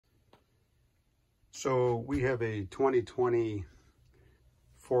So we have a 2020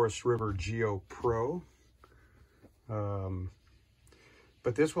 Forest River Geo Pro,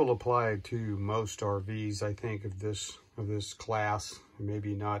 but this will apply to most RVs, I think, of this class.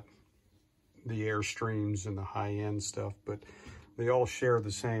 Maybe not the Airstreams and the high-end stuff, but they all share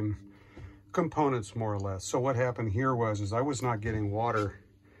the same components more or less. So what happened here is I was not getting water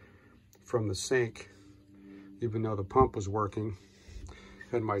from the sink, even though the pump was working,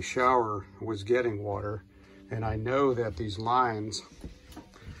 and my shower was getting water. And I know that these lines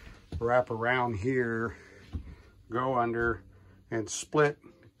wrap around here, go under, and split,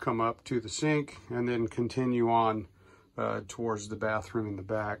 come up to the sink, and then continue on towards the bathroom in the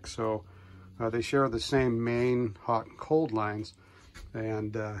back. So they share the same main hot and cold lines.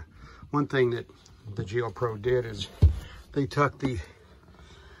 And one thing that the GeoPro did is they tucked the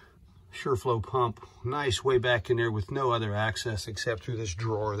SureFlow pump nice way back in there with no other access except through this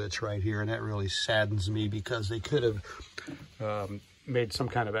drawer that's right here. And that really saddens me because they could have made some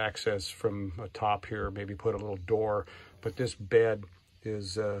kind of access from a top here, maybe put a little door, but this bed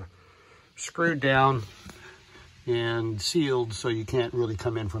is screwed down and sealed, so you can't really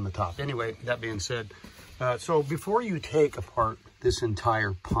come in from the top. Anyway, that being said, so before you take apart this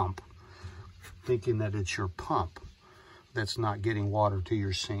entire pump, thinking that it's your pump that's not getting water to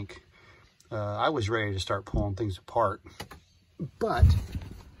your sink, I was ready to start pulling things apart, but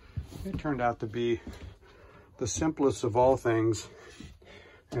it turned out to be the simplest of all things.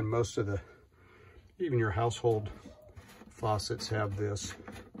 And most of even your household faucets have this,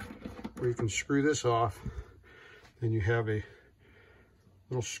 where you can screw this off, and you have a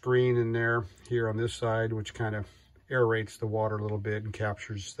little screen in there here on this side, which kind of aerates the water a little bit and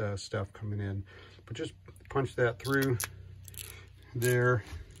captures the stuff coming in. But just punch that through there,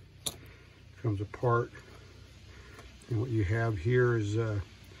 comes apart, and what you have here is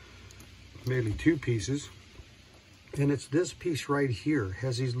maybe two pieces. And it's this piece right here. It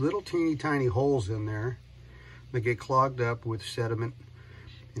has these little teeny tiny holes in there that get clogged up with sediment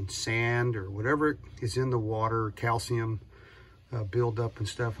and sand or whatever is in the water, calcium buildup and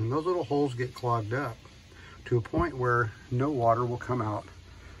stuff. And those little holes get clogged up to a point where no water will come out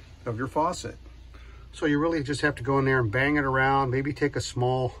of your faucet. So you really just have to go in there and bang it around, maybe take a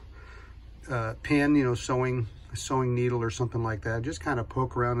small pin, you know, a sewing needle or something like that. Just kind of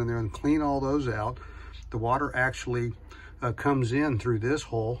poke around in there and clean all those out. The water actually comes in through this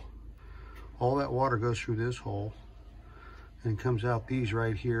hole. All that water goes through this hole and comes out these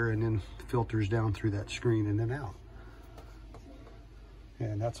right here, and then filters down through that screen and then out.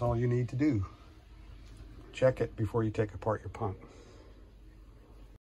 And that's all you need to do. Check it before you take apart your pump.